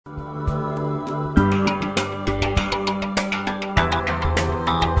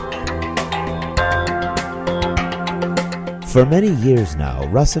For many years now,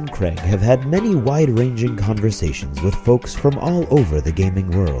 Russ and Craig have had many wide-ranging conversations with folks from all over the gaming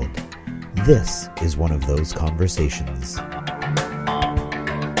world. This is one of those conversations.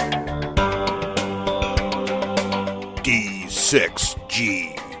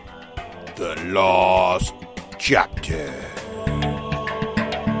 D6G, the Lost Chapter.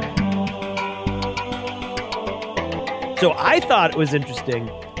 So I thought it was interesting,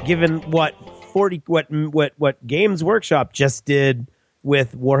 given what Games Workshop just did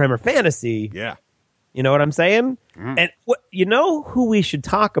with Warhammer Fantasy. Yeah. You know what I'm saying? And you know who we should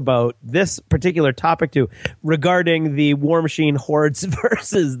talk about this particular topic to regarding the War Machine Hordes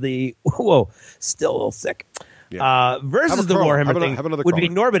versus the still a little sick. Yeah. Versus the Warhammer thing would be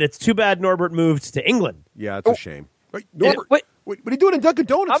Norbert. It's too bad Norbert moved to England. Yeah, it's a shame. Wait, Norbert, what are you doing in Dunkin'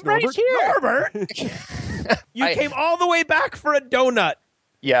 Donuts, I'm right Norbert? here. Norbert! You came all the way back for a donut.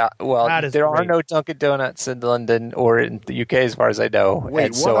 Yeah, well, there are great. no Dunkin' Donuts in London or in the UK, as far as I know. Wait,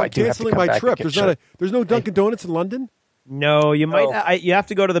 and so I'm I do have to canceling come my back trip. and get There's no Dunkin' Donuts in London? No, you might. You have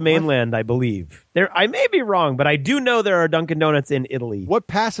to go to the mainland, I believe. I may be wrong, but I do know there are Dunkin' Donuts in Italy. What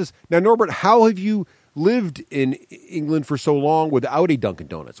passes now, Norbert? How have you lived in England for so long without a Dunkin'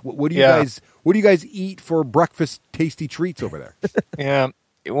 Donuts? What do you guys eat for breakfast? Tasty treats over there. Yeah.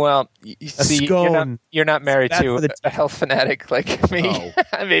 Well, you see, you're not married to a health fanatic like me,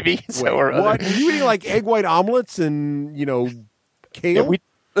 maybe. So what? Are you eating like egg white omelets and kale? Yeah,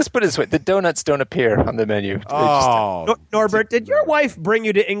 let's put it this way: the donuts don't appear on the menu. Norbert, did your wife bring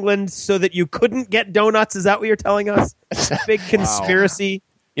you to England so that you couldn't get donuts? Is that what you're telling us? Big conspiracy.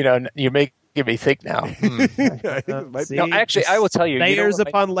 You're making me think now. No, actually, I will tell you, layers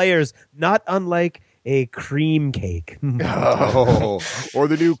upon layers, not unlike a cream cake. Or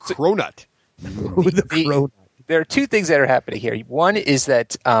the new cronut. There are two things that are happening here. One is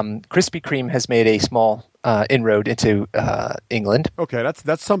that Krispy Kreme has made a small inroad into England. Okay,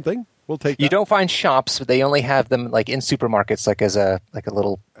 that's something. We'll take that. You don't find shops, but they only have them like in supermarkets, like as a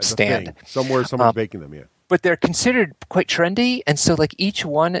little stand. Somewhere someone's baking them, yeah. But they're considered quite trendy, and so like each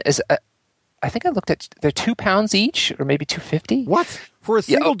one is I think I looked at they're £2 each, or maybe $2.50. What? For a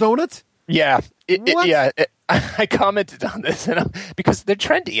single donut? Yeah, I commented on this because they're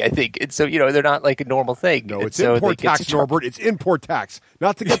trendy, I think, and so they're not like a normal thing. No, it's import tax, Norbert. It's import tax.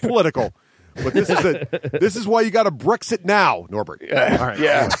 Not to get political, but this is why you got to Brexit now, Norbert. All right,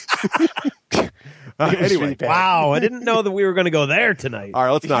 yeah. Anyway, wow, I didn't know that we were going to go there tonight. All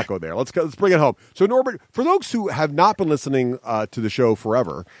right, let's not go there. Let's bring it home. So, Norbert, for those who have not been listening to the show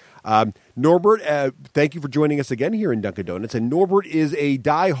forever. Norbert, thank you for joining us again here in Dunkin' Donuts. And Norbert is a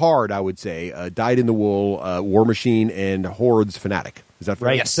die-hard, I would say, dyed-in-the-wool War Machine and Hordes fanatic. Is that fair?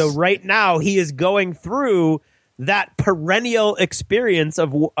 Right. Yes. So right now he is going through that perennial experience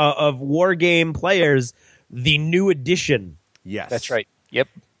of war game players, the new edition. Yes. That's right. Yep.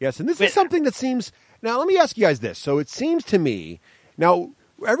 Yes, and this is something that seems... Now, let me ask you guys this. So it seems to me... Now...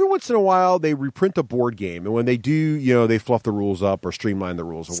 Every once in a while, they reprint a board game, and when they do, they fluff the rules up or streamline the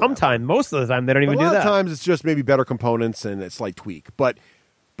rules. Sometimes, most of the time, they don't even do that. A lot of times, it's just maybe better components and a slight tweak. But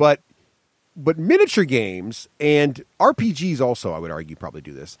miniature games and RPGs also, I would argue, probably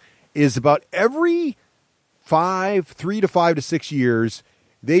do this. Is about every 3 to 5 to 6 years,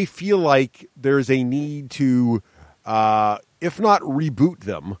 they feel like there's a need to, if not reboot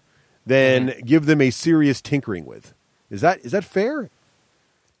them, then give them a serious tinkering with. Is that fair?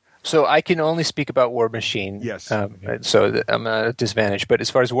 So I can only speak about War Machine. Yes. So I'm at a disadvantage. But as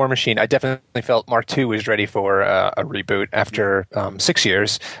far as War Machine, I definitely felt Mark II was ready for a reboot after 6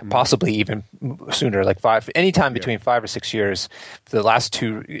 years, possibly even sooner, like 5. Anytime between 5 or 6 years. The last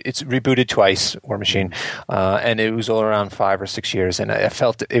two, it's rebooted twice, War Machine, and it was all around 5 or 6 years. And I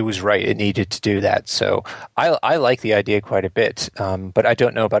felt it was right. It needed to do that. So I like the idea quite a bit, but I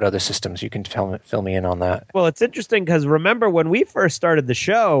don't know about other systems. You can fill me in on that. Well, it's interesting because remember when we first started the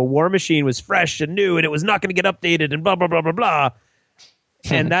show, War Machine was fresh and new, and it was not going to get updated, and blah blah blah blah blah.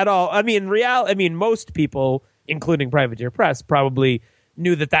 And that all, most people, including Privateer Press, probably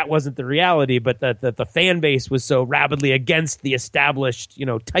knew that wasn't the reality, but that the fan base was so rabidly against the established,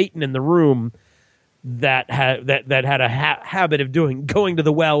 titan in the room that had a habit of going to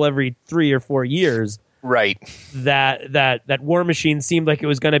the well every 3 or 4 years. Right. That War Machine seemed like it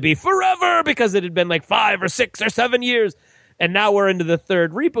was going to be forever because it had been like 5 or 6 or 7 years. And now we're into the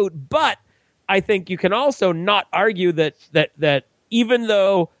third reboot. But I think you can also not argue that even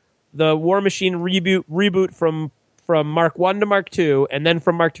though the War Machine reboot from Mark I to Mark II and then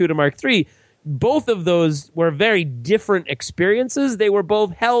from Mark II to Mark III, both of those were very different experiences. They were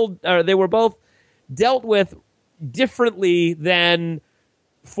both dealt with differently than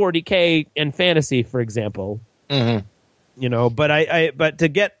 40K and Fantasy, for example. Mm-hmm. But to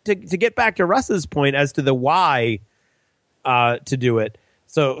get back to Russ's point as to the why to do it.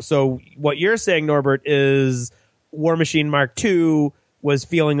 So what you're saying, Norbert, is War Machine Mark II was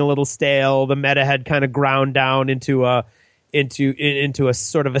feeling a little stale. The meta had kind of ground down into a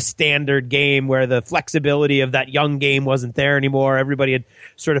sort of a standard game where the flexibility of that young game wasn't there anymore. Everybody had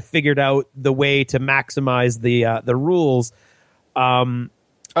sort of figured out the way to maximize the rules. And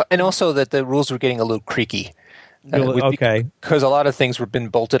also that the rules were getting a little creaky. Okay. Because a lot of things were been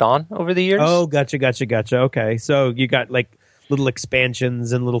bolted on over the years. Oh, gotcha. Okay. So you got like little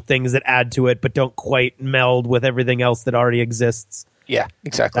expansions and little things that add to it but don't quite meld with everything else that already exists. Yeah,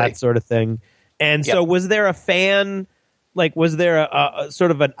 exactly. That sort of thing. And so was there a fan, like was there a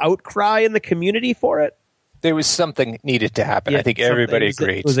sort of an outcry in the community for it? There was something needed to happen. Yeah, I think everybody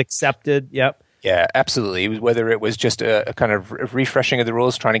agreed. It was accepted. Yep. Yeah, absolutely. Whether it was just a kind of refreshing of the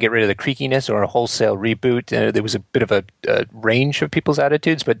rules, trying to get rid of the creakiness, or a wholesale reboot, there was a bit of a range of people's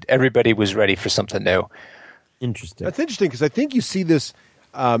attitudes, but everybody was ready for something new. Interesting. That's interesting because I think you see this,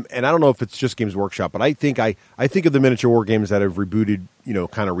 and I don't know if it's just Games Workshop, but I think of the miniature war games that have rebooted,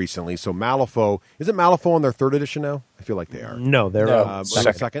 kind of recently. So Malifaux, isn't Malifaux on their 3rd edition now? I feel like they are. No, they're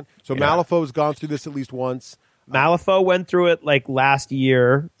second. So Malifaux's gone through this at least once. Malifaux went through it like last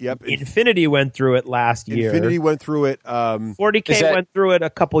year. Yep. Infinity went through it last year. Infinity went through it. 40K went through it a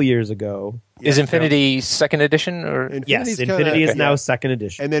couple years ago. Is Infinity 2nd edition? Or yes, Infinity is now 2nd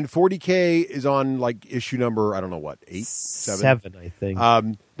edition. And then 40K is on like issue number, I don't know what, 8, 7? 7, I think.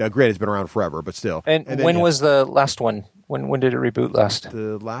 Now, granted, it's been around forever, but still. And then, when was the last one? When did it reboot last?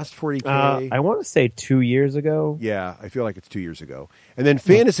 The last 40K. I want to say 2 years ago. Yeah, I feel like it's 2 years ago. And then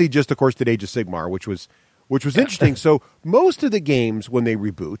Fantasy just, of course, did Age of Sigmar, which was interesting. So most of the games, when they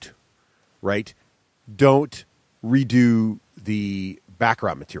reboot, right, don't redo the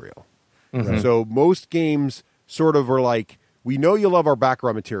background material. Mm-hmm. So most games sort of are like, we know you love our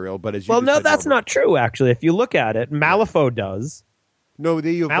background material, but as you that's not true, actually. If you look at it, Malifaux does. No,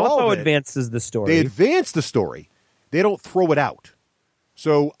 they evolve Malifaux it. Advances the story. They advance the story. They don't throw it out.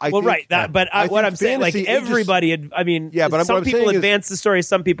 So I think, right. But what I'm saying, like everybody, but some people advance the story,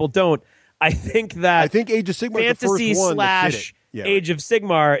 some people don't. I think Age of Sigmar Fantasy is the first one / Age of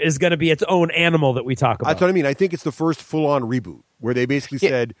Sigmar is going to be its own animal that we talk about. That's what I mean. I think it's the first full-on reboot where they basically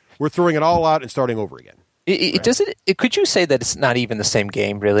said, we're throwing it all out and starting over again. Could you say that it's not even the same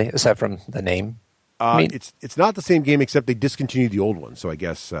game, really, aside from the name? It's not the same game, except they discontinued the old one. So I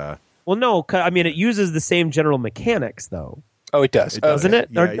guess. Well, no. It uses the same general mechanics, though. Oh, it does, doesn't it?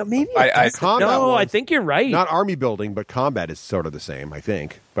 Yeah, or maybe I think you're right. Not army building, but combat is sort of the same. I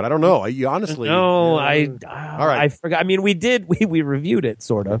think, but I don't know. Honestly, no. All right. I forgot. We reviewed it,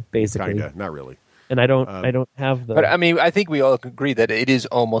 sort of, basically. Kinda, not really. And I don't have the. But I think we all agree that it is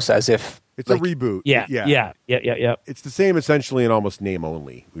almost as if it's a reboot. Yeah. It's the same essentially in almost name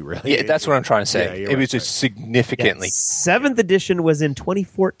only. That's what I'm trying to say. Yeah, it was just significantly. 7th edition was in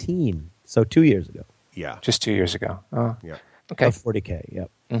 2014, so 2 years ago. Yeah, just 2 years ago. Oh. Yeah. Okay. Of 40K.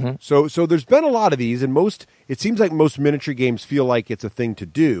 Yep. Mm-hmm. So there's been a lot of these, and it seems like most miniature games feel like it's a thing to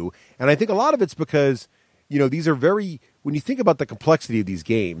do, and I think a lot of it's because these are when you think about the complexity of these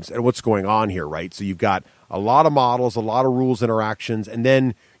games and what's going on here, right? So you've got a lot of models, a lot of rules, interactions, and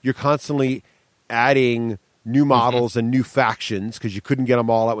then you're constantly adding new models and new factions because you couldn't get them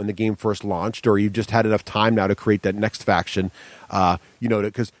all out when the game first launched, or you've just had enough time now to create that next faction.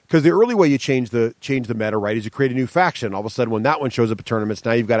 Because the early way you change the meta, right, is you create a new faction. All of a sudden, when that one shows up at tournaments,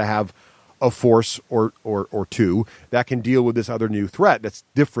 now you've got to have a force or two that can deal with this other new threat that's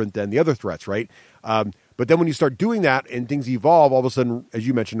different than the other threats, right? But then when you start doing that and things evolve, all of a sudden, as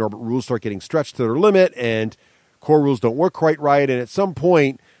you mentioned, Norbert, rules start getting stretched to their limit, and core rules don't work quite right. And at some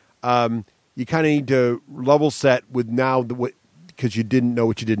point, you kind of need to level set with now because you didn't know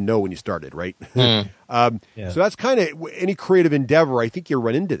what you didn't know when you started, right? So that's kind of any creative endeavor. I think you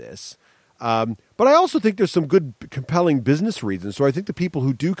run into this. But I also think there's some good, compelling business reasons. So I think the people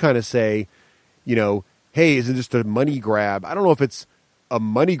who do kind of say, hey, is it just a money grab? I don't know if it's a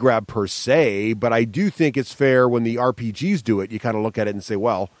money grab per se, but I do think it's fair when the RPGs do it. You kind of look at it and say,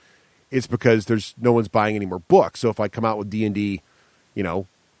 well, it's because there's no one's buying any more books. So if I come out with D&D,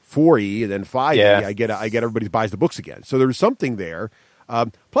 4E and then 5E, I get everybody buys the books again. So there's something there.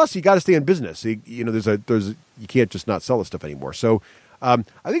 Plus, you got to stay in business. You can't just not sell this stuff anymore. So I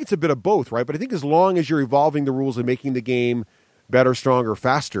think it's a bit of both, right? But I think as long as you're evolving the rules and making the game better, stronger,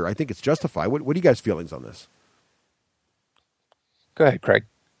 faster, I think it's justified. What are you guys' feelings on this? Go ahead, Craig.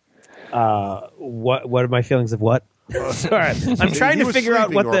 What are my feelings of what? Sorry, I'm trying to figure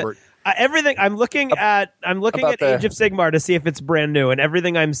out what Norbert. Everything I'm looking at Age of Sigmar to see if it's brand new, and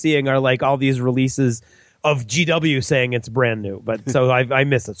everything I'm seeing are like all these releases of GW saying it's brand new. But so I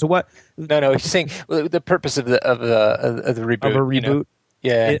missed it. So what? No, he's saying the purpose of the reboot. Of a reboot. You know?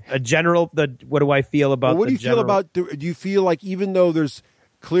 Yeah. A general. What do I feel about? Well, what do you feel about? Do you feel like even though there's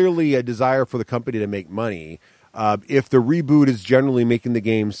clearly a desire for the company to make money, if the reboot is generally making the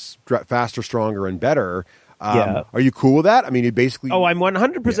games faster, stronger, and better, are you cool with that? I mean, you basically. Oh, I'm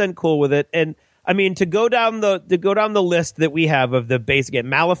 100% cool with it, and I mean to go down the list that we have of the basic game.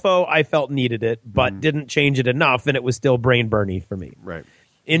 Malifaux, I felt needed it, but didn't change it enough, and it was still brain burny for me. Right.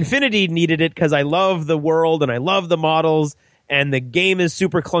 Infinity needed it because I love the world and I love the models, and the game is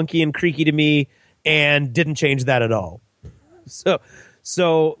super clunky and creaky to me, and didn't change that at all.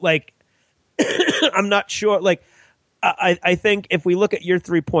 So like, I'm not sure. Like, I think if we look at your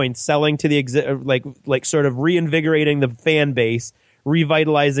 3 points, selling to the like sort of reinvigorating the fan base,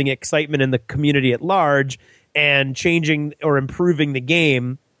 revitalizing excitement in the community at large, and changing or improving the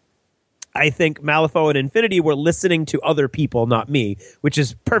game, I think Malifaux and Infinity were listening to other people, not me, which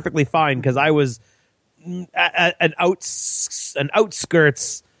is perfectly fine because I was an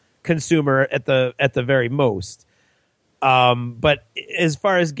outskirts consumer at the very most. But as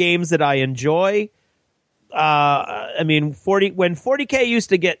far as games that I enjoy, I mean, when 40K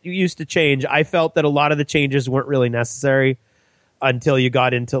used to change, I felt that a lot of the changes weren't really necessary until you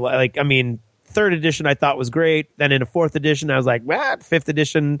got into like, I mean, 3rd edition I thought was great. Then in a 4th edition, I was like, what? 5th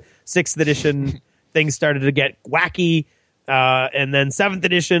edition, 6th edition, things started to get wacky. And then 7th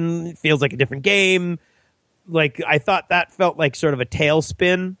edition feels like a different game. Like, I thought that felt like sort of a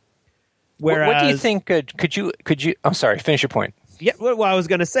tailspin. Whereas, what do you think? Could you? I'm sorry. Finish your point. Yeah. Well, I was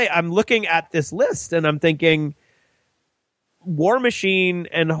going to say, I'm looking at this list and I'm thinking, War Machine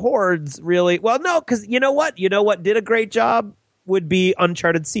and Hordes really. Well, no, because you know what did a great job would be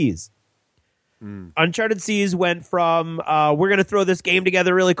Uncharted Seas. Uncharted Seas went from we're going to throw this game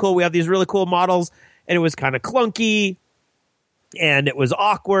together really cool. We have these really cool models, and it was kind of clunky, and it was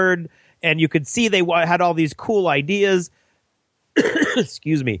awkward, and you could see they had all these cool ideas.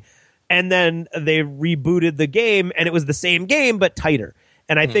 Excuse me. And then they rebooted the game, and it was the same game but tighter.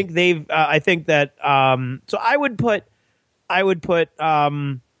 And I think I think that. So I would put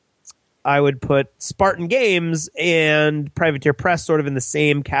Spartan Games and Privateer Press sort of in the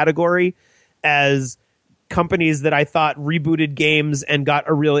same category as companies that I thought rebooted games and got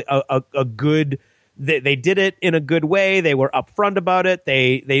a really a good. They did it in a good way. They were upfront about it.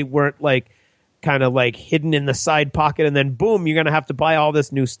 They weren't like kind of like hidden in the side pocket, and then boom, you're gonna have to buy all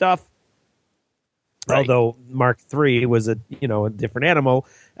this new stuff. Right. Although Mark III was a different animal,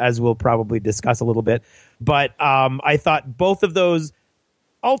 as we'll probably discuss a little bit. But I thought both of those,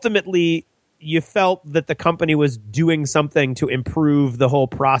 ultimately, you felt that the company was doing something to improve the whole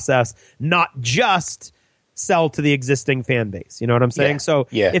process, not just sell to the existing fan base. You know what I'm saying?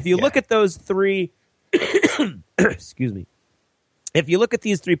 If you look at those 3, excuse me, if you look at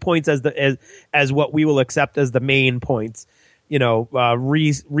these 3 points as what we will accept as the main points.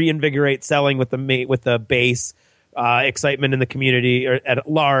 Reinvigorate selling with the base, excitement in the community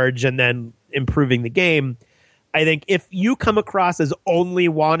at large, and then improving the game. I think if you come across as only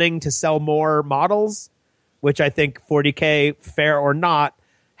wanting to sell more models, which I think 40K, fair or not,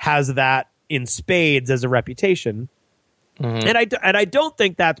 has that in spades as a reputation. And I don't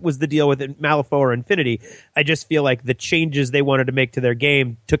think that was the deal with Malifaux or Infinity. I just feel like the changes they wanted to make to their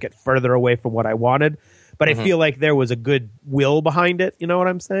game took it further away from what I wanted. But I feel like there was a good will behind it. You know what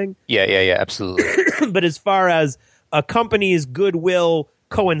I'm saying? Yeah, absolutely. But as far as a company's goodwill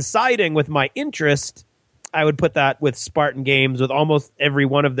coinciding with my interest, I would put that with Spartan Games. With almost every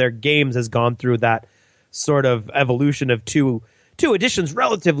one of their games has gone through that sort of evolution of two editions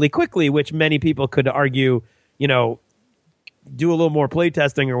relatively quickly, which many people could argue, do a little more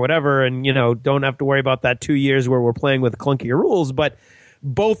playtesting or whatever, and don't have to worry about that 2 years where we're playing with clunkier rules. But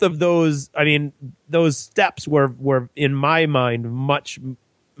both of those, I mean, those steps were in my mind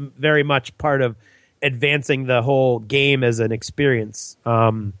very much part of advancing the whole game as an experience.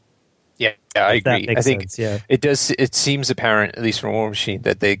 Yeah, I agree. I think sense, it does. It seems apparent, at least from War Machine,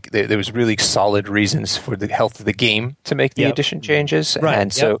 that there was really solid reasons for the health of the game to make the edition changes, right.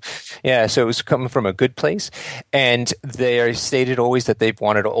 And so it was coming from a good place. And they stated always that they've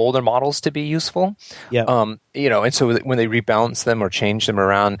wanted older models to be useful. Yeah, and so when they rebalance them or change them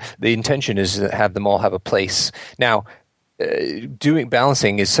around, the intention is to have them all have a place. Now,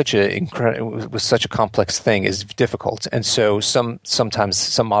 balancing is such a complex thing is difficult, and so sometimes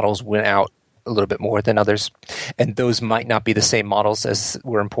some models win out a little bit more than others, and those might not be the same models as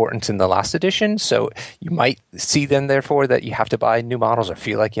were important in the last edition. So you might see then, therefore, that you have to buy new models or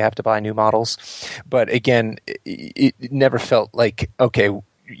feel like you have to buy new models. But again, it never felt like, okay,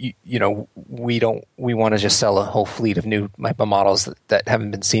 we want to just sell a whole fleet of new models that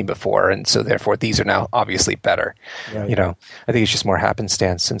haven't been seen before, and so therefore these are now obviously better. Right. I think it's just more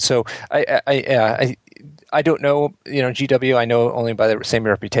happenstance, and so I don't know, GW I know only by the same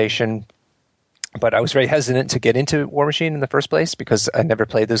reputation. But I was very hesitant to get into War Machine in the first place because I never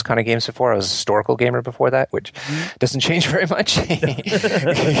played those kind of games before. I was a historical gamer before that, which doesn't change very much.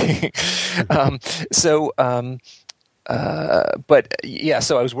 So I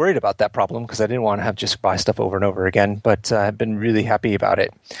was worried about that problem because I didn't want to have just buy stuff over and over again. But I've been really happy about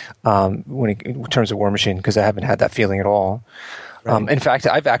it in terms of War Machine because I haven't had that feeling at all. Right. In fact,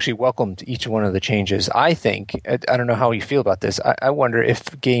 I've actually welcomed each one of the changes. I think, I don't know how you feel about this. I wonder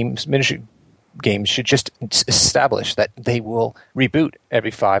if miniature games should just establish that they will reboot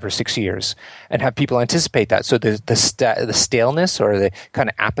every 5 or 6 years and have people anticipate that. So the staleness or the kind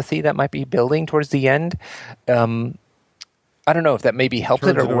of apathy that might be building towards the end, I don't know if that maybe helped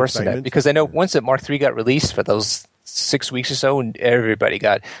it or worsened it. Because I know once that Mark III got released for those 6 weeks or so, and everybody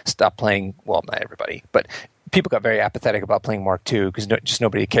stopped playing. Well, not everybody, but people got very apathetic about playing Mark II because just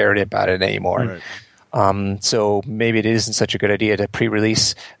nobody cared about it anymore. Right. So maybe it isn't such a good idea to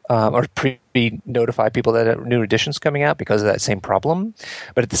pre-release or pre-notify people that a new edition's coming out because of that same problem.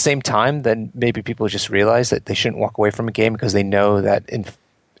 But at the same time, then maybe people just realize that they shouldn't walk away from a game because they know that in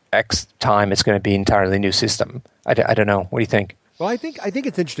X time it's going to be an entirely new system. I don't know. What do you think? Well, I think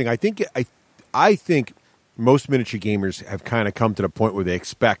it's interesting. I think most miniature gamers have kind of come to the point where they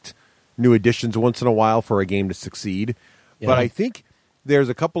expect new editions once in a while for a game to succeed. Yeah. But I think there's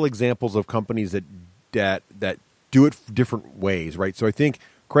a couple examples of companies that do it different ways, right? So I think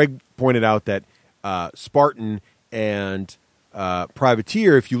Craig pointed out that Spartan and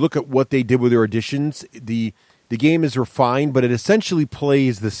Privateer, if you look at what they did with their editions, the game is refined, but it essentially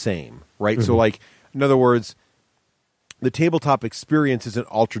plays the same, right? Mm-hmm. So, like, in other words, the tabletop experience isn't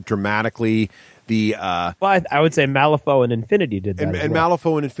altered dramatically. I would say Malifaux and Infinity did that. And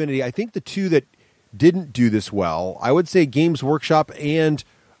Malifaux and Infinity, I think the two that didn't do this well, I would say Games Workshop and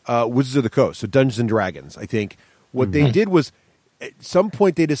Wizards of the Coast, so Dungeons and Dragons. I think what they did was, at some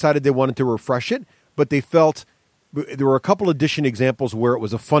point they decided they wanted to refresh it, but they felt there were a couple edition examples where it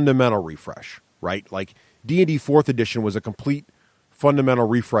was a fundamental refresh, right? Like D&D 4th edition was a complete fundamental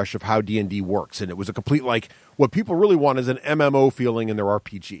refresh of how D&D works, and it was a complete, like, what people really want is an MMO feeling in their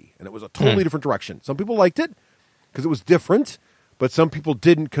RPG, and it was a totally different direction. Some people liked it because it was different, but some people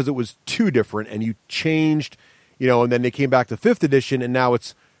didn't because it was too different, and you changed, and then they came back to 5th edition, and now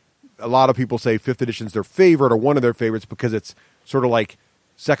it's, a lot of people say 5th edition's their favorite or one of their favorites because it's sort of like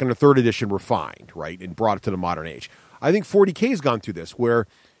 2nd or 3rd edition refined, right, and brought it to the modern age. I think 40K's gone through this, where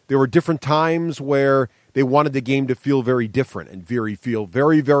there were different times where they wanted the game to feel very different and feel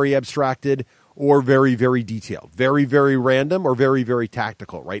very, very abstracted or very, very detailed, very, very random or very, very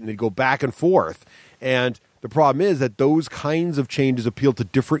tactical, right? And they go back and forth. And the problem is that those kinds of changes appeal to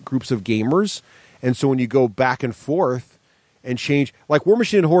different groups of gamers. And so when you go back and forth and change, like War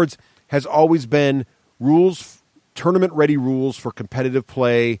Machine and Hordes has always been rules, tournament-ready rules for competitive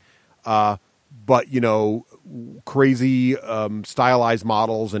play, but, crazy stylized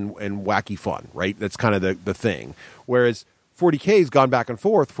models and wacky fun, right? That's kind of the thing. Whereas 40K's gone back and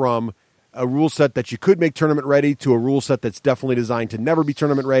forth from a rule set that you could make tournament-ready to a rule set that's definitely designed to never be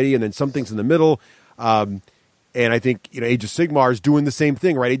tournament-ready, and then some things in the middle. And I think, Age of Sigmar is doing the same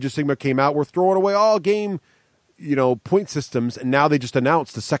thing, right? Age of Sigmar came out, we're throwing away all game point systems, and now they just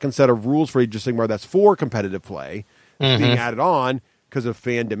announced the second set of rules for Age of Sigmar that's for competitive play being added on because of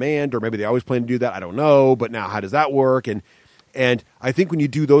fan demand, or maybe they always plan to do that, I don't know, but now how does that work? And I think when you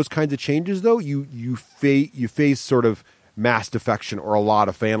do those kinds of changes, though, you face sort of mass defection or a lot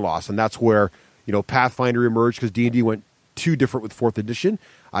of fan loss, and that's where Pathfinder emerged because D&D went too different with 4th edition.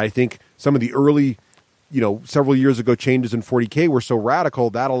 I think some of the early several years ago changes in 40K were so radical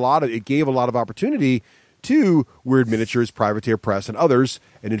that it gave a lot of opportunity to Weird Miniatures, Privateer Press, and others,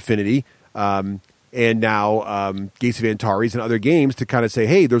 and Infinity, and now Gates of Antares and other games to kind of say,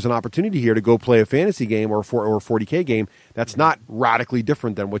 hey, there's an opportunity here to go play a fantasy game or a 40K game that's not radically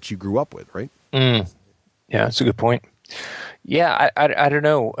different than what you grew up with, right? Yeah, that's a good point. Yeah, I don't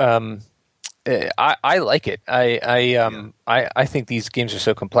know. I like it. I think these games are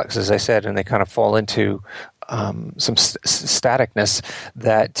so complex, as I said, and they kind of fall into some staticness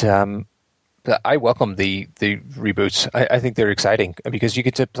that I welcome the reboots. I think they're exciting because you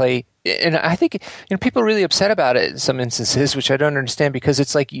get to play, and I think people are really upset about it in some instances, which I don't understand because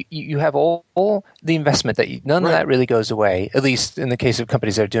it's like you have all the investment that none of that really goes away, at least in the case of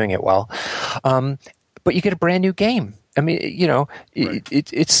companies that are doing it well. But you get a brand new game. I mean,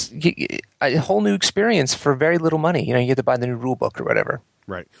 it's a whole new experience for very little money. You get to buy the new rule book or whatever.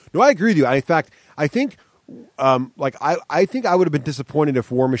 Right. No, I agree with you. In fact, I think, I think I would have been disappointed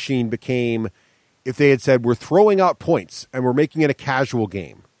if War Machine became, if they had said we're throwing out points and we're making it a casual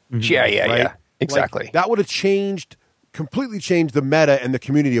game. Yeah, exactly. Like, that would have completely changed the meta and the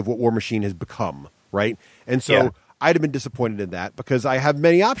community of what War Machine has become, right? And so I'd have been disappointed in that because I have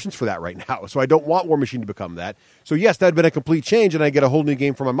many options for that right now. So I don't want War Machine to become that. So yes, that'd been a complete change, and I get a whole new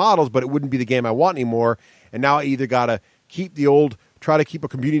game for my models, but it wouldn't be the game I want anymore. And now I either got to try to keep a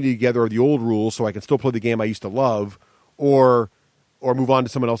community together of the old rules so I can still play the game I used to love, or move on to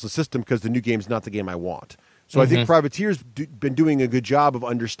someone else's system because the new game's not the game I want. So I think Privateer's been doing a good job of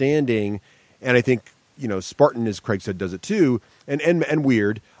understanding, and I think, Spartan, as Craig said, does it too, and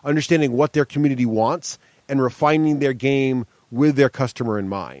Weird, understanding what their community wants and refining their game with their customer in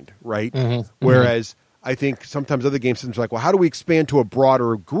mind, right? Whereas I think sometimes other game systems are like, well, how do we expand to a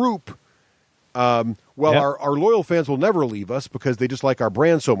broader group? Our loyal fans will never leave us because they just like our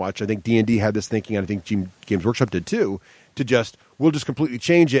brand so much. I think D&D had this thinking, and I think Games Workshop did too, we'll just completely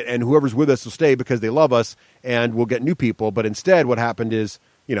change it, and whoever's with us will stay because they love us, and we'll get new people. But instead, what happened is,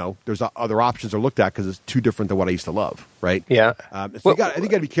 there's other options are looked at because it's too different than what I used to love, right? Yeah. I think you got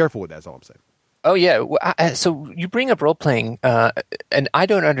to be careful with that, is all I'm saying. Oh, yeah. So you bring up role-playing, and I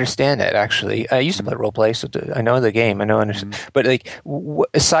don't understand it, actually. I used to play role-play, so I know the game. Understand. But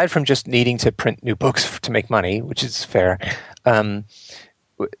aside from just needing to print new books to make money, which is fair,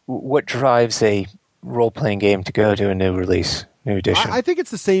 what drives a role-playing game to go to a new release, new edition? I think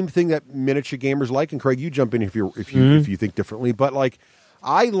it's the same thing that miniature gamers like, and Craig, you jump in if you think differently. But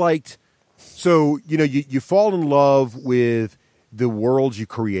I liked, you fall in love with the worlds you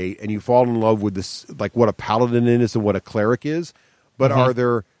create, and you fall in love with this, like what a paladin is and what a cleric is. But are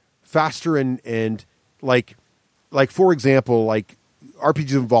there faster and for example,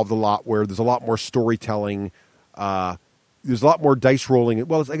 RPGs involved a lot where there's a lot more storytelling. There's a lot more dice rolling.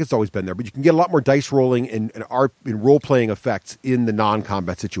 Well, I guess it's always been there, but you can get a lot more dice rolling and role-playing effects in the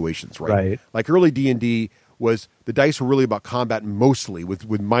non-combat situations, right? Like early D&D was the dice were really about combat mostly,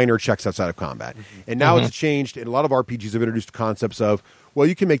 with minor checks outside of combat. And now it's changed, and a lot of RPGs have introduced concepts of, well,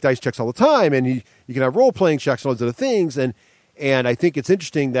 you can make dice checks all the time, and you can have role-playing checks and all those other things. And I think it's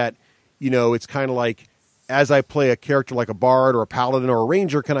interesting that, it's kind of like, as I play a character like a bard or a paladin or a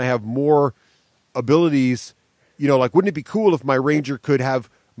ranger, can I have more abilities? Wouldn't it be cool if my ranger could have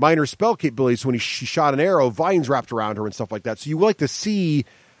minor spell capabilities? So when she shot an arrow, vines wrapped around her and stuff like that. So you like to see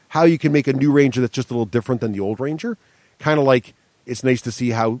how you can make a new ranger that's just a little different than the old ranger. Kind of like it's nice to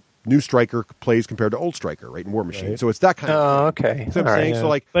see how new striker plays compared to old striker, right, in War Machine. Right. So it's that kind of thing. Okay. That's what I'm saying. Yeah.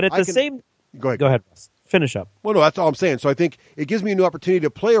 So but at same... Go ahead. Finish up. Well, no, that's all I'm saying. So I think it gives me a new opportunity to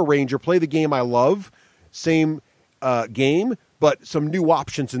play a ranger, play the game I love, same game, but some new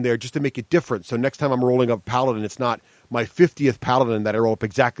options in there just to make it different. So next time I'm rolling up Paladin, it's not my 50th Paladin that I roll up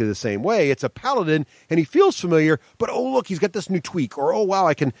exactly the same way. It's a Paladin, and he feels familiar, but oh, look, he's got this new tweak. Or, oh, wow,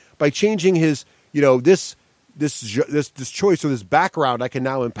 I can, by changing his, this choice or this background, I can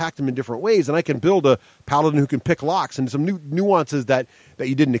now impact him in different ways, and I can build a Paladin who can pick locks and some new nuances that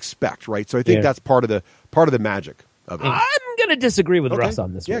you didn't expect, right? So I think that's part of the magic of it. I'm going to disagree with Russ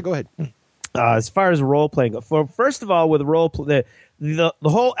on this one. Yeah, go ahead. As far as role playing, first of all, with the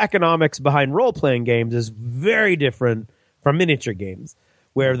whole economics behind role playing games is very different from miniature games,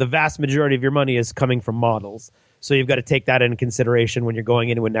 where the vast majority of your money is coming from models. So you've got to take that into consideration when you're going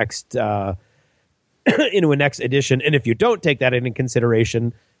into a next edition. And if you don't take that into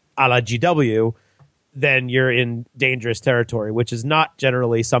consideration, a la GW, then you're in dangerous territory, which is not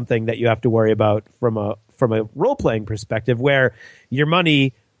generally something that you have to worry about from a role playing perspective, where your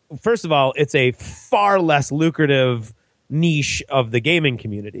money. First of all, it's a far less lucrative niche of the gaming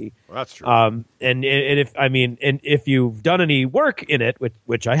community. Well, that's true. And if you've done any work in it,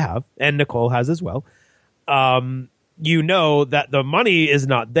 which I have, and Nicole has as well, you know that the money is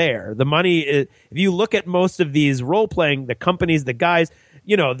not there. The money is, if you look at most of these role playing, the companies, the guys,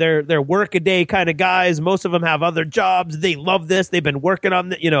 they're work a day kind of guys. Most of them have other jobs. They love this. They've been working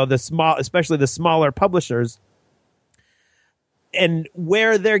on especially the smaller publishers. And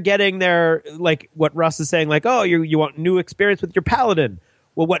where they're getting their, like what Russ is saying, like, oh, you want new experience with your Paladin.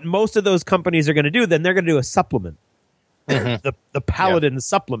 Well, what most of those companies are going to do, then they're going to do a supplement, the Paladin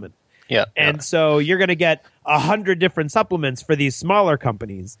supplement. Yeah. And so you're going to get 100 different supplements for these smaller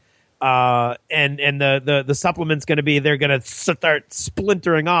companies. And the supplement's going to be, they're going to start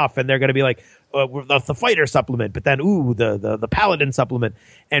splintering off, and they're going to be like, the fighter supplement, but then the paladin supplement.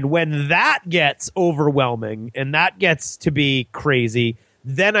 And when that gets overwhelming and that gets to be crazy,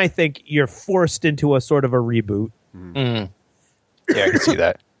 then I think you're forced into a sort of a reboot. Yeah, I can see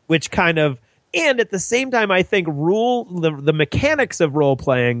that. Which kind of And at the same time, I think the mechanics of role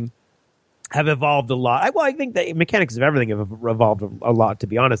playing have evolved a lot. I think the mechanics of everything have evolved a lot, to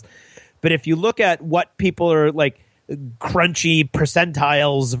be honest. But if you look at what people are like, crunchy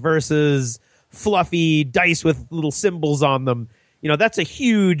percentiles versus fluffy dice with little symbols on them, that's a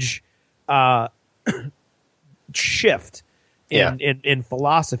huge shift in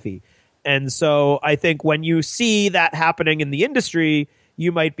philosophy. And so I think when you see that happening in the industry,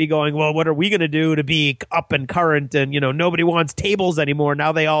 you might be going, well, what are we going to do to be up and current? And, nobody wants tables anymore.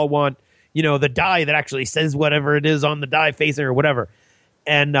 Now they all want, the die that actually says whatever it is on the die facing or whatever.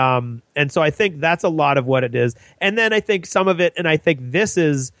 And so I think that's a lot of what it is. And then I think some of it, and I think this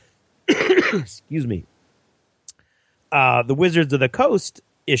is, excuse me, the Wizards of the Coast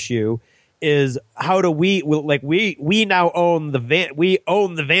issue is how do we now own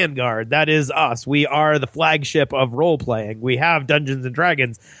the Vanguard. That is us. We are the flagship of role playing. We have Dungeons and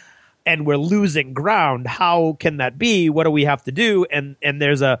Dragons, and we're losing ground. How can that be? What do we have to do? And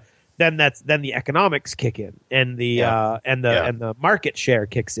there's then the economics kick in, and the market share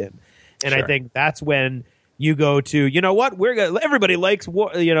kicks in, and I think that's when you go to everybody likes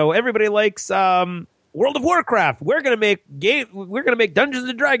World of Warcraft. We're gonna make Dungeons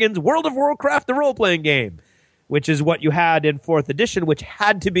and Dragons World of Warcraft, the role playing game, which is what you had in 4th edition, which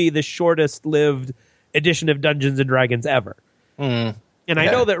had to be the shortest lived edition of Dungeons and Dragons ever. And I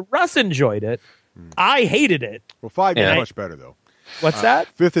know that Russ enjoyed it. I hated it. Well, 5 is much better though. What's that?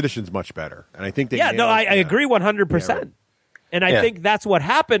 5th edition's much better, and I think they. I agree 100%. Right. And I think that's what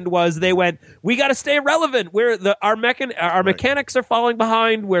happened was they went, we got to stay relevant. Our mechanics are falling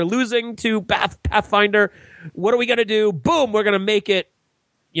behind. We're losing to Pathfinder. What are we going to do? Boom, we're going to make it,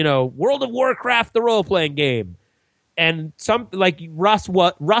 World of Warcraft, the role-playing game. And Russ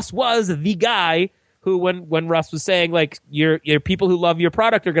was the guy who, when Russ was saying, like, your people who love your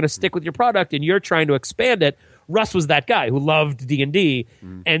product are going to stick with your product and you're trying to expand it, Russ was that guy who loved D&D.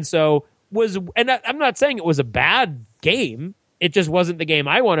 And so I'm not saying it was a bad game. It just wasn't the game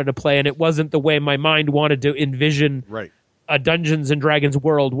I wanted to play, and it wasn't the way my mind wanted to envision a Dungeons and Dragons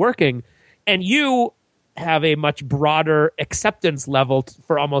world working. And you have a much broader acceptance level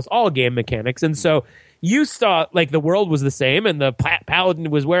for almost all game mechanics. And so you saw, like, the world was the same, and the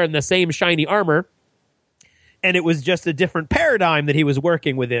paladin was wearing the same shiny armor, and it was just a different paradigm that he was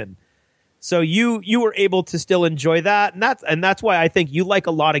working within. So you were able to still enjoy that, and that's why I think you like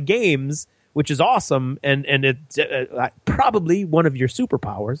a lot of games, which is awesome, and it's probably one of your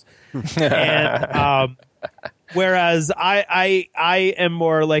superpowers. And whereas I am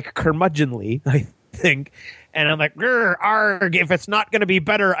more like curmudgeonly, I think, and I'm like, arg, if it's not going to be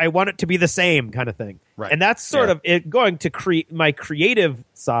better, I want it to be the same kind of thing. Right. And that's sort of it going to create my creative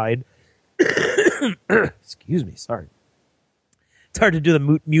side. Excuse me, sorry. It's hard to do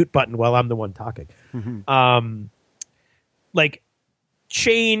the mute button while I'm the one talking. Like,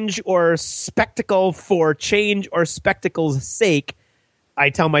 change or spectacle for change or spectacle's sake, I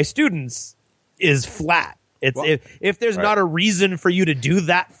tell my students, is flat. If there's not a reason for you to do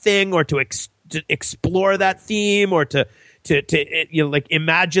that thing or to explore that theme or to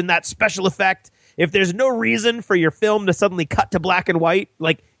imagine that special effect, if there's no reason for your film to suddenly cut to black and white,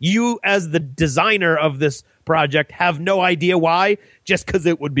 like, you as the designer of this project have no idea why, just because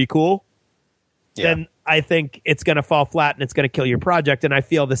it would be cool, then I think it's going to fall flat and it's going to kill your project. And I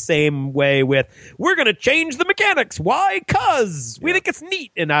feel the same way with, we're going to change the mechanics. Why? Because we think it's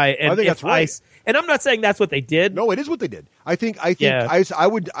neat. And I think that's right. And I'm not saying that's what they did. No, it is what they did. I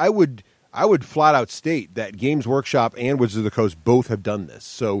would flat out state that Games Workshop and Wizards of the Coast both have done this.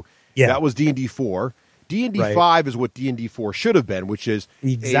 So that was D&D 4. D&D 5 is what D&D 4 should have been, which is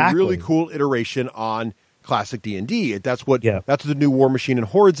a really cool iteration on classic D&D. That's what the new War Machine and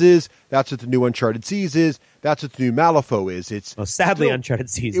Hordes is. That's what the new Uncharted Seas is. That's what the new Malifaux is. It's sadly Uncharted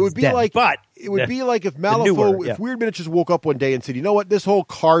Seas. It would be dead, like, but it would be like if Malifaux, if Weird Minute just woke up one day and said, "You know what? This whole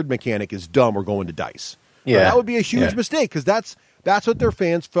card mechanic is dumb. We're going to dice." Yeah, that would be a huge mistake, because that's what their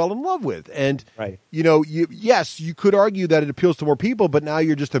fans fell in love with. And you could argue that it appeals to more people, but now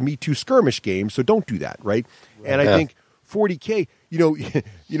you're just a Me Too skirmish game, so don't do that, right? And I think 40K. You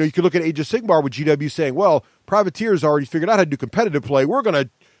could look at Age of Sigmar with GW saying, well, Privateers already figured out how to do competitive play. We're going to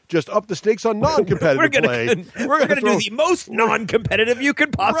just up the stakes on non-competitive play. We're going to do the most non-competitive you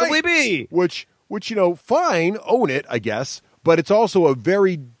could possibly be. Which, fine, own it, I guess. But it's also a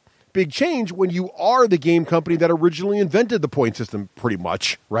very big change when you are the game company that originally invented the point system, pretty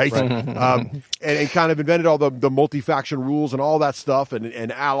much, right? And kind of invented all the multi-faction rules and all that stuff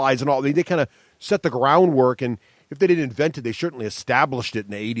and allies and all. They kind of set the groundwork, and if they didn't invent it, they certainly established it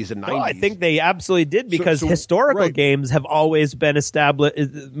in the 80s and 90s. Well, I think they absolutely did because historical games have always been established.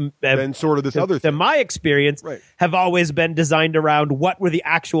 And sort of this other thing. In my experience, have always been designed around what were the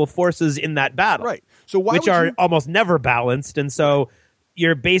actual forces in that battle. Right. So which are almost never balanced. And so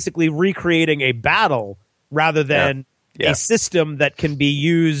you're basically recreating a battle rather than a system that can be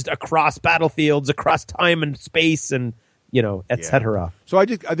used across battlefields, across time and space, and et cetera. So I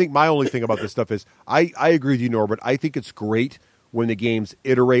think my only thing about this stuff is I agree with you, Norbert. I think it's great when the games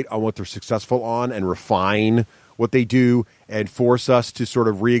iterate on what they're successful on and refine what they do and force us to sort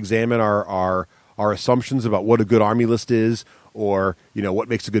of re-examine our assumptions about what a good army list is, or what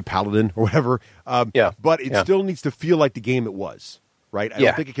makes a good paladin or whatever. But it still needs to feel like the game it was, right? I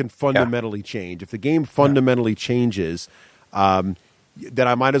don't think it can fundamentally change. If the game fundamentally changes, then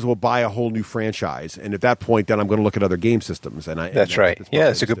I might as well buy a whole new franchise. And at that point, then I'm going to look at other game systems. That's right.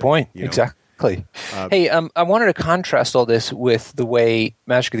 That's a good point. Exactly. Hey, I wanted to contrast all this with the way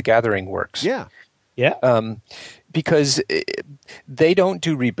Magic the Gathering works. Yeah. Because they don't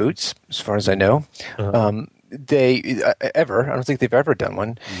do reboots, as far as I know. I don't think they've ever done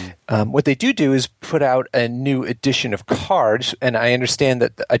one. What they do is put out a new edition of cards, and I understand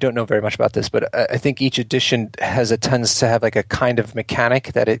that I don't know very much about this, but I think each edition tends to have like a kind of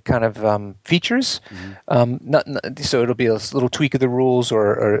mechanic that it kind of features. So it'll be a little tweak of the rules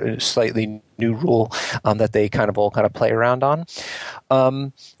or a slightly new rule that they kind of play around on.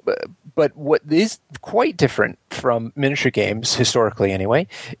 But what is quite different from miniature games, historically anyway,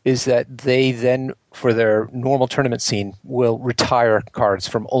 is that they then, for their normal tournament scene, will retire cards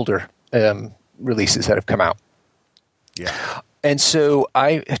from older releases that have come out. Yeah. And so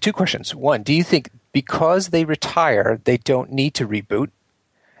I have two questions. One, do you think because they retire, they don't need to reboot?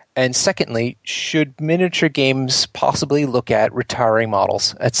 And secondly, should miniature games possibly look at retiring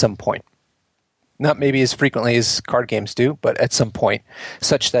models at some point? Not maybe as frequently as card games do, but at some point,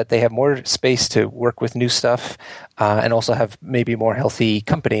 such that they have more space to work with new stuff and also have maybe more healthy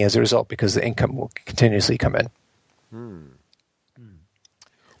company as a result, because the income will continuously come in.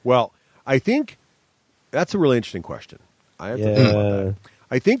 Well, I think that's a really interesting question. I have to think about that.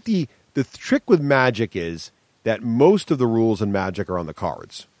 I think the trick with Magic is that most of the rules in Magic are on the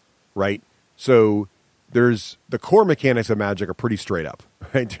cards, right? So there's the core mechanics of Magic are pretty straight up,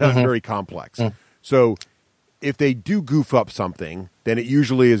 right? They're not very complex. So if they do goof up something, then it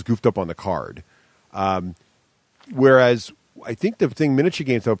usually is goofed up on the card. Whereas I think the thing miniature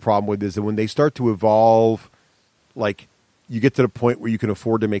games have a problem with is that when they start to evolve, like you get to the point where you can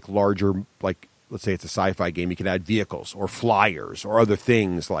afford to make larger, like let's say it's a sci-fi game, you can add vehicles or flyers or other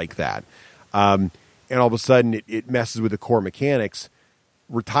things like that. And all of a sudden it messes with the core mechanics.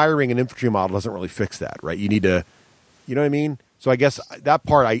 Retiring an infantry model doesn't really fix that, right? You need to, you know what I mean? So I guess that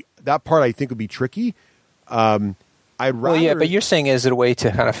part I think would be tricky. I'd rather. Well, but you're saying is it a way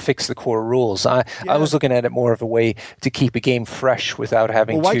to kind of fix the core rules? I was looking at it more of a way to keep a game fresh without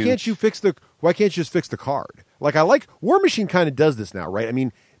having to. Why can't you just fix the card? Like War Machine kind of does this now, right? I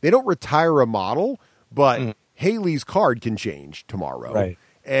mean, they don't retire a model, but Haley's card can change tomorrow, right?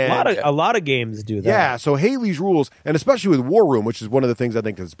 And a lot of games do that. Yeah, so Haley's rules, and especially with War Room, which is one of the things I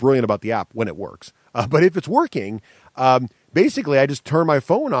think is brilliant about the app when it works. But if it's working, basically I just turn my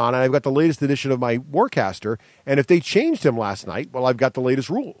phone on and I've got the latest edition of my Warcaster. And if they changed him last night, well, I've got the latest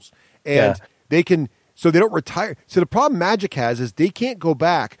rules. And they can, so they don't retire. So the problem Magic has is they can't go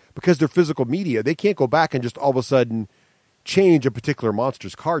back because they're physical media. They can't go back and just all of a sudden change a particular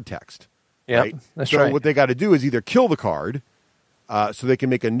monster's card text. Yeah, right? that's so right. So what they got to do is either kill the card so they can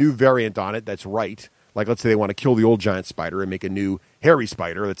make a new variant on it that's right. Like, let's say they want to kill the old giant spider and make a new hairy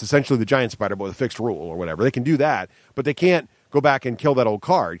spider that's essentially the giant spider but with a fixed rule or whatever. They can do that, but they can't go back and kill that old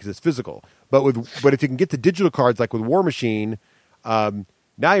card because it's physical. But if you can get the digital cards like with War Machine,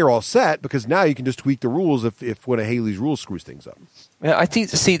 now you're all set because now you can just tweak the rules if one of Haley's rules screws things up. Yeah,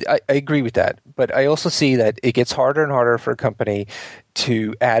 I agree with that, but I also see that it gets harder and harder for a company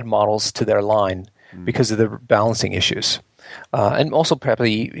to add models to their line because of the balancing issues. And also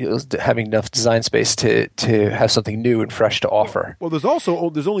probably having enough design space to have something new and fresh to offer. Well, there's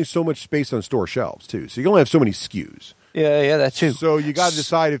only so much space on store shelves too, so you can only have so many SKUs. Yeah, that too. So you got to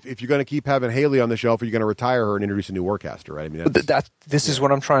decide if you're going to keep having Haley on the shelf, or you're going to retire her and introduce a new Warcaster, right? I mean, this is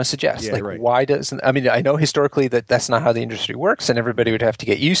what I'm trying to suggest. Yeah, right. Why doesn't? I mean, I know historically that's not how the industry works, and everybody would have to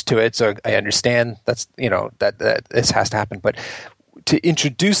get used to it. So I understand that this has to happen, but to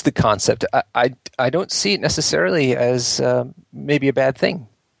introduce the concept, I don't see it necessarily as maybe a bad thing.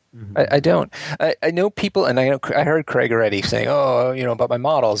 I don't. I know people, and I heard Craig already saying, "Oh, about my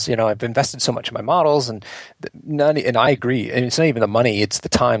models. I've invested so much in my models, and and I agree. And it's not even the money; it's the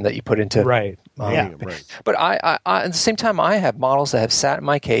time that you put into Right. Yeah, right. But I at the same time, I have models that have sat in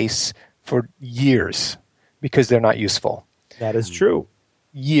my case for years because they're not useful. That is true.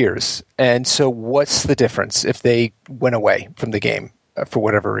 Years. And so, what's the difference if they went away from the game for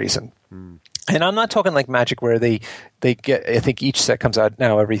whatever reason? And I'm not talking like Magic where they get, I think each set comes out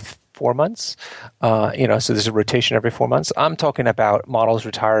now every 4 months, so there's a rotation every 4 months. I'm talking about models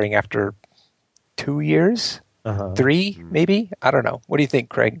retiring after 2 years, 3 maybe. I don't know. What do you think,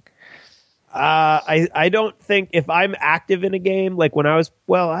 Craig? I don't think if I'm active in a game, like when I was,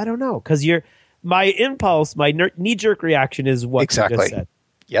 I don't know, because my impulse, my knee-jerk reaction is what you just said.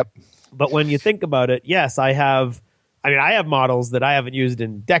 Yep. But when you think about it, yes, I have models that I haven't used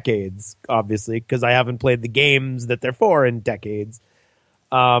in decades, obviously, because I haven't played the games that they're for in decades.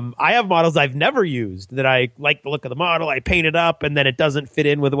 I have models I've never used that I like the look of the model. I paint it up, and then it doesn't fit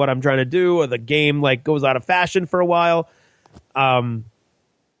in with what I'm trying to do, or the game goes out of fashion for a while. I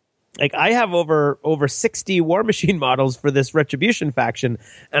have over 60 War Machine models for this Retribution faction,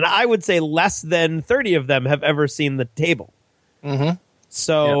 and I would say less than 30 of them have ever seen the table. Mm-hmm.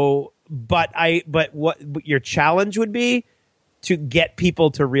 So, but what your challenge would be to get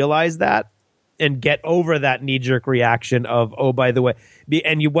people to realize that and get over that knee-jerk reaction of, oh, by the way,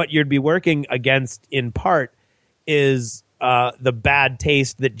 what you'd be working against in part is the bad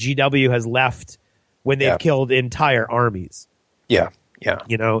taste that GW has left when they've killed entire armies. Yeah. Yeah.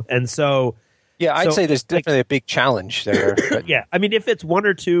 And so... Yeah, I'd say there's definitely a big challenge there. But. Yeah, I mean, if it's 1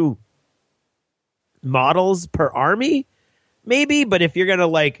 or 2 models per army, maybe, but if you're going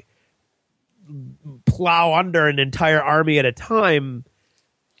to, plow under an entire army at a time,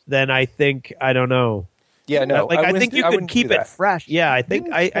 then I don't know. Yeah, no. I think you could keep it fresh. Yeah, I think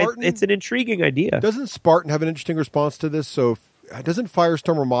it's an intriguing idea. Doesn't Spartan have an interesting response to this? So doesn't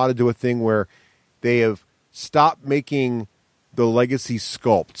Firestorm Armada do a thing where they have stopped making the legacy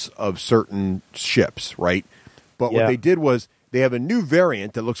sculpts of certain ships, right? But what they did was they have a new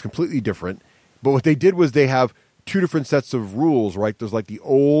variant that looks completely different. But what they did was they have 2 different sets of rules, right? There's the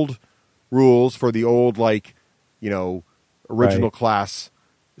old rules for the old, original class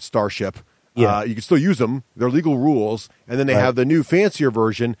starship. Yeah. You can still use them. They're legal rules. And then they have the new fancier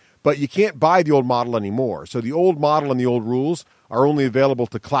version, but you can't buy the old model anymore. So the old model and the old rules are only available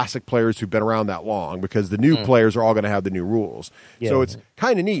to classic players who've been around that long because the new players are all going to have the new rules. Yeah. So it's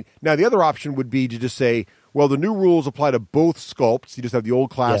kind of neat. Now, the other option would be to just say, well, the new rules apply to both sculpts. You just have the old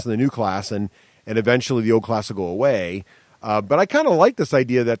class and the new class, and eventually the old class will go away. But I kind of like this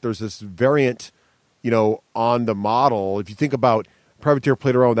idea that there's this variant, on the model. If you think about Privateer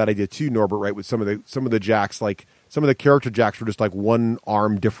played around with that idea too, Norbert, right? With some of the jacks, some of the character jacks were just one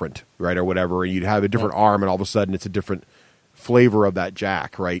arm different, right, or whatever, and you'd have a different arm, and all of a sudden it's a different flavor of that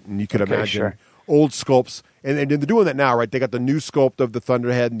jack, right? And you could imagine old sculpts, and they're doing that now, right? They got the new sculpt of the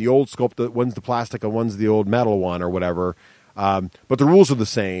Thunderhead and the old sculpt. One's the plastic and one's the old metal one, or whatever. But the rules are the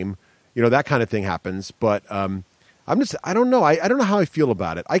same. That kind of thing happens. But I don't know. I don't know how I feel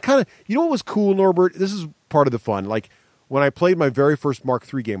about it. I kind of, what was cool, Norbert? This is part of the fun. When I played my very first Mark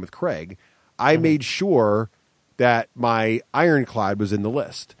III game with Craig, I made sure that my Ironclad was in the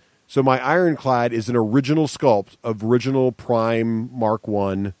list. So my Ironclad is an original sculpt of original Prime Mark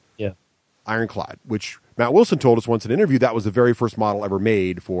I Ironclad, which Matt Wilson told us once in an interview that was the very first model ever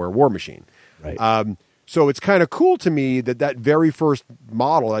made for War Machine. Right. So it's kind of cool to me that very first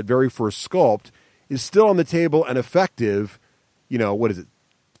model, that very first sculpt, is still on the table and effective. What is it?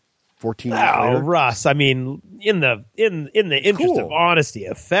 14 years later? Russ, I mean, in the interest of honesty,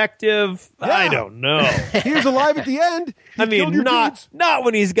 effective? Yeah. I don't know. He was alive at the end. Not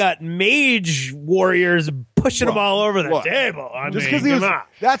when he's got mage warriors pushing him all over the table.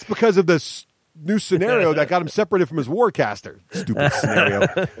 That's because of this new scenario that got him separated from his warcaster. Stupid scenario.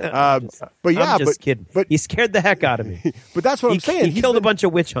 But yeah, I'm just kidding. But he scared the heck out of me. But that's what I'm saying. He killed a bunch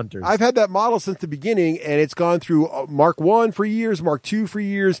of witch hunters. I've had that model since the beginning, and it's gone through Mark I for years, Mark II for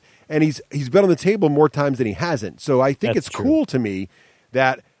years, and he's been on the table more times than he hasn't. So I think it's cool to me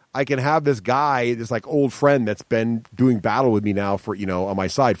that I can have this guy, this old friend that's been doing battle with me now for on my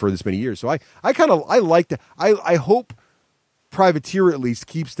side for this many years. So I like that. I hope Privateer at least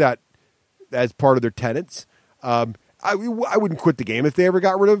keeps that as part of their tenets. I wouldn't quit the game if they ever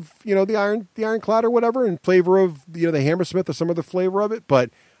got rid of the Ironclad or whatever in favor of the Hammersmith or some other flavor of it. But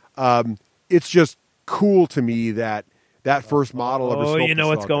it's just cool to me that first model ever. Oh, you know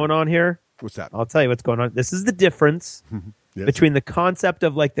what's going on here? What's that? I'll tell you what's going on. This is the difference between the concept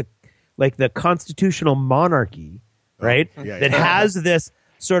of the constitutional monarchy, right? That has this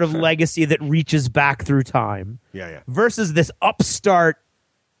sort of legacy that reaches back through time. Versus this upstart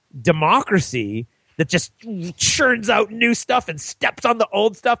democracy that just churns out new stuff and steps on the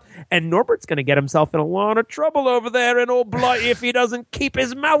old stuff. And Norbert's going to get himself in a lot of trouble over there in old Blight if he doesn't keep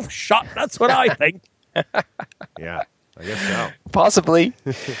his mouth shut. That's what I think. Yeah, I guess so. Possibly.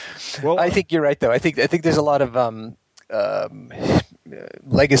 Well, I think you're right, though. I think there's a lot of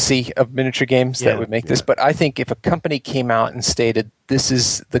legacy of miniature games that would make this. But I think if a company came out and stated this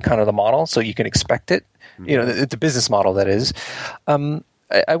is the kind of the model, so you can expect it, the business model that is.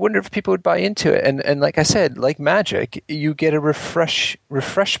 I wonder if people would buy into it. And like I said, like Magic, you get a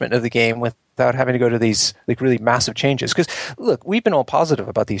refreshment of the game without having to go to these like really massive changes. Because look, we've been all positive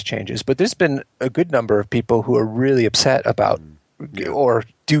about these changes, but there's been a good number of people who are really upset about or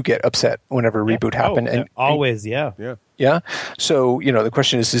do get upset whenever a reboot happen. And always, yeah. So the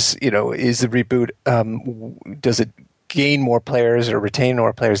question is the reboot? Does it gain more players or retain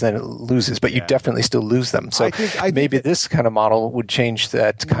more players than it loses, but you definitely still lose them. So I think maybe this kind of model would change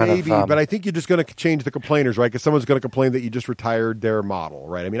that kind of... but I think you're just going to change the complainers, right? Because someone's going to complain that you just retired their model,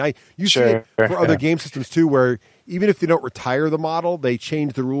 right? I mean, you see it for other game systems too, where even if they don't retire the model, they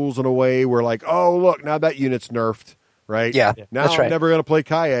change the rules in a way where like, oh, look, now that unit's nerfed, right? Yeah, now I'm never going to play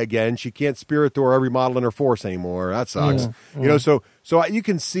Kaya again. She can't Spirit Door every model in her force anymore. That sucks. So you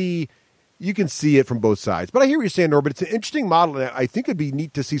can see... You can see it from both sides. But I hear what you're saying, Norbert. It's an interesting model, and I think it'd be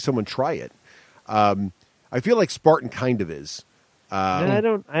neat to see someone try it. I feel like Spartan kind of is. I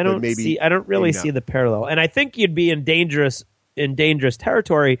don't really see the parallel. And I think you'd be in dangerous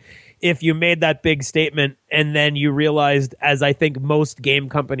territory if you made that big statement and then you realized, as I think most game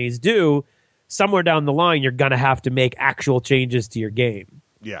companies do, somewhere down the line you're going to have to make actual changes to your game.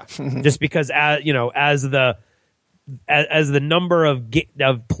 Yeah. Just because as the number of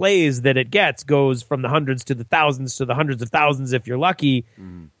plays that it gets goes from the hundreds to the thousands to the hundreds of thousands if you're lucky,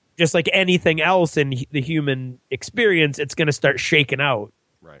 just like anything else in the human experience, it's going to start shaking out.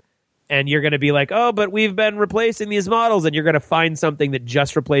 Right. And you're going to be like, oh, but we've been replacing these models, and you're going to find something that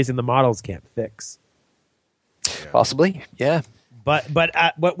just replacing the models can't fix. Possibly, yeah. But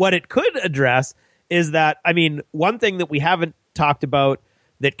what it could address is that, I mean, one thing that we haven't talked about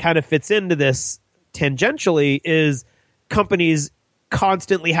that kind of fits into this tangentially is companies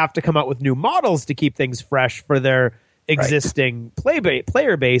constantly have to come out with new models to keep things fresh for their existing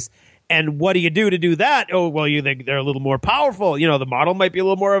player base. And what do you do to do that? Oh, well, you think they're a little more powerful. The model might be a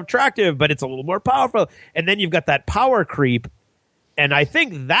little more attractive, but it's a little more powerful. And then you've got that power creep. And I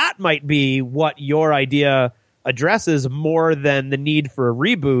think that might be what your idea addresses more than the need for a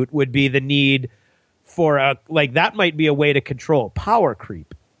reboot would be the need for that might be a way to control power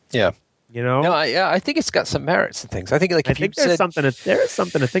creep. Yeah. No, I think it's got some merits and things. I think there's something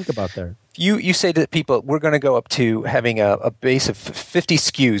to think about there. You say to people, we're going to go up to having a base of 50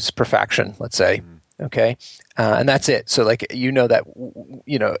 SKUs per faction, let's say, okay, and that's it. So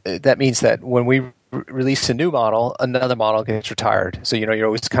that means that when we release a new model, another model gets retired. So you're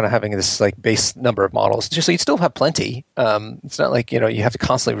always kind of having this like base number of models. Just so you still have plenty. It's not like you have to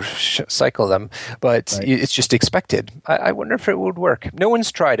constantly cycle them, but it's just expected. I wonder if it would work. No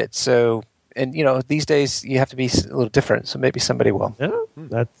one's tried it, so and these days you have to be a little different. So maybe somebody will. Yeah,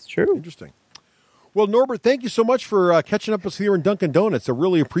 that's true. Interesting. Well, Norbert, thank you so much for catching up with us here in Dunkin' Donuts. I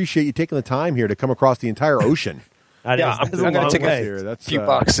really appreciate you taking the time here to come across the entire ocean. I'm going to take a few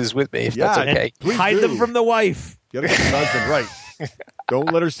boxes with me if that's okay. Hide them from the wife. Get it from the husband, right.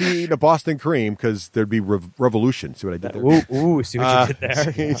 Don't let her see eating a Boston cream because there'd be revolution. See what I did there? See what you did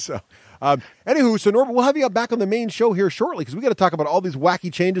there. So, anywho, so Norbert, we'll have you back on the main show here shortly because we got to talk about all these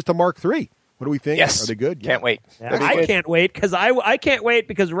wacky changes to Mark III. What do we think? Yes. Are they good? Can't wait. Yeah. I can't wait because I can't wait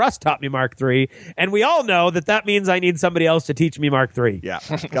because Russ taught me Mark III, and we all know that means I need somebody else to teach me Mark III. Yeah,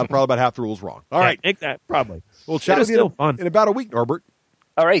 got probably about half the rules wrong. All right. Probably. We'll chat with you in about a week, Norbert.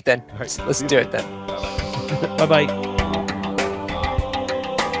 All right, then. All right. Let's do it then. Bye-bye.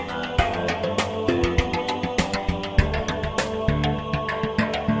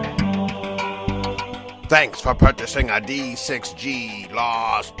 Thanks for purchasing a D6G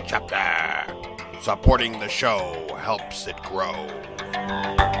Lost Chapter. Supporting the show helps it grow.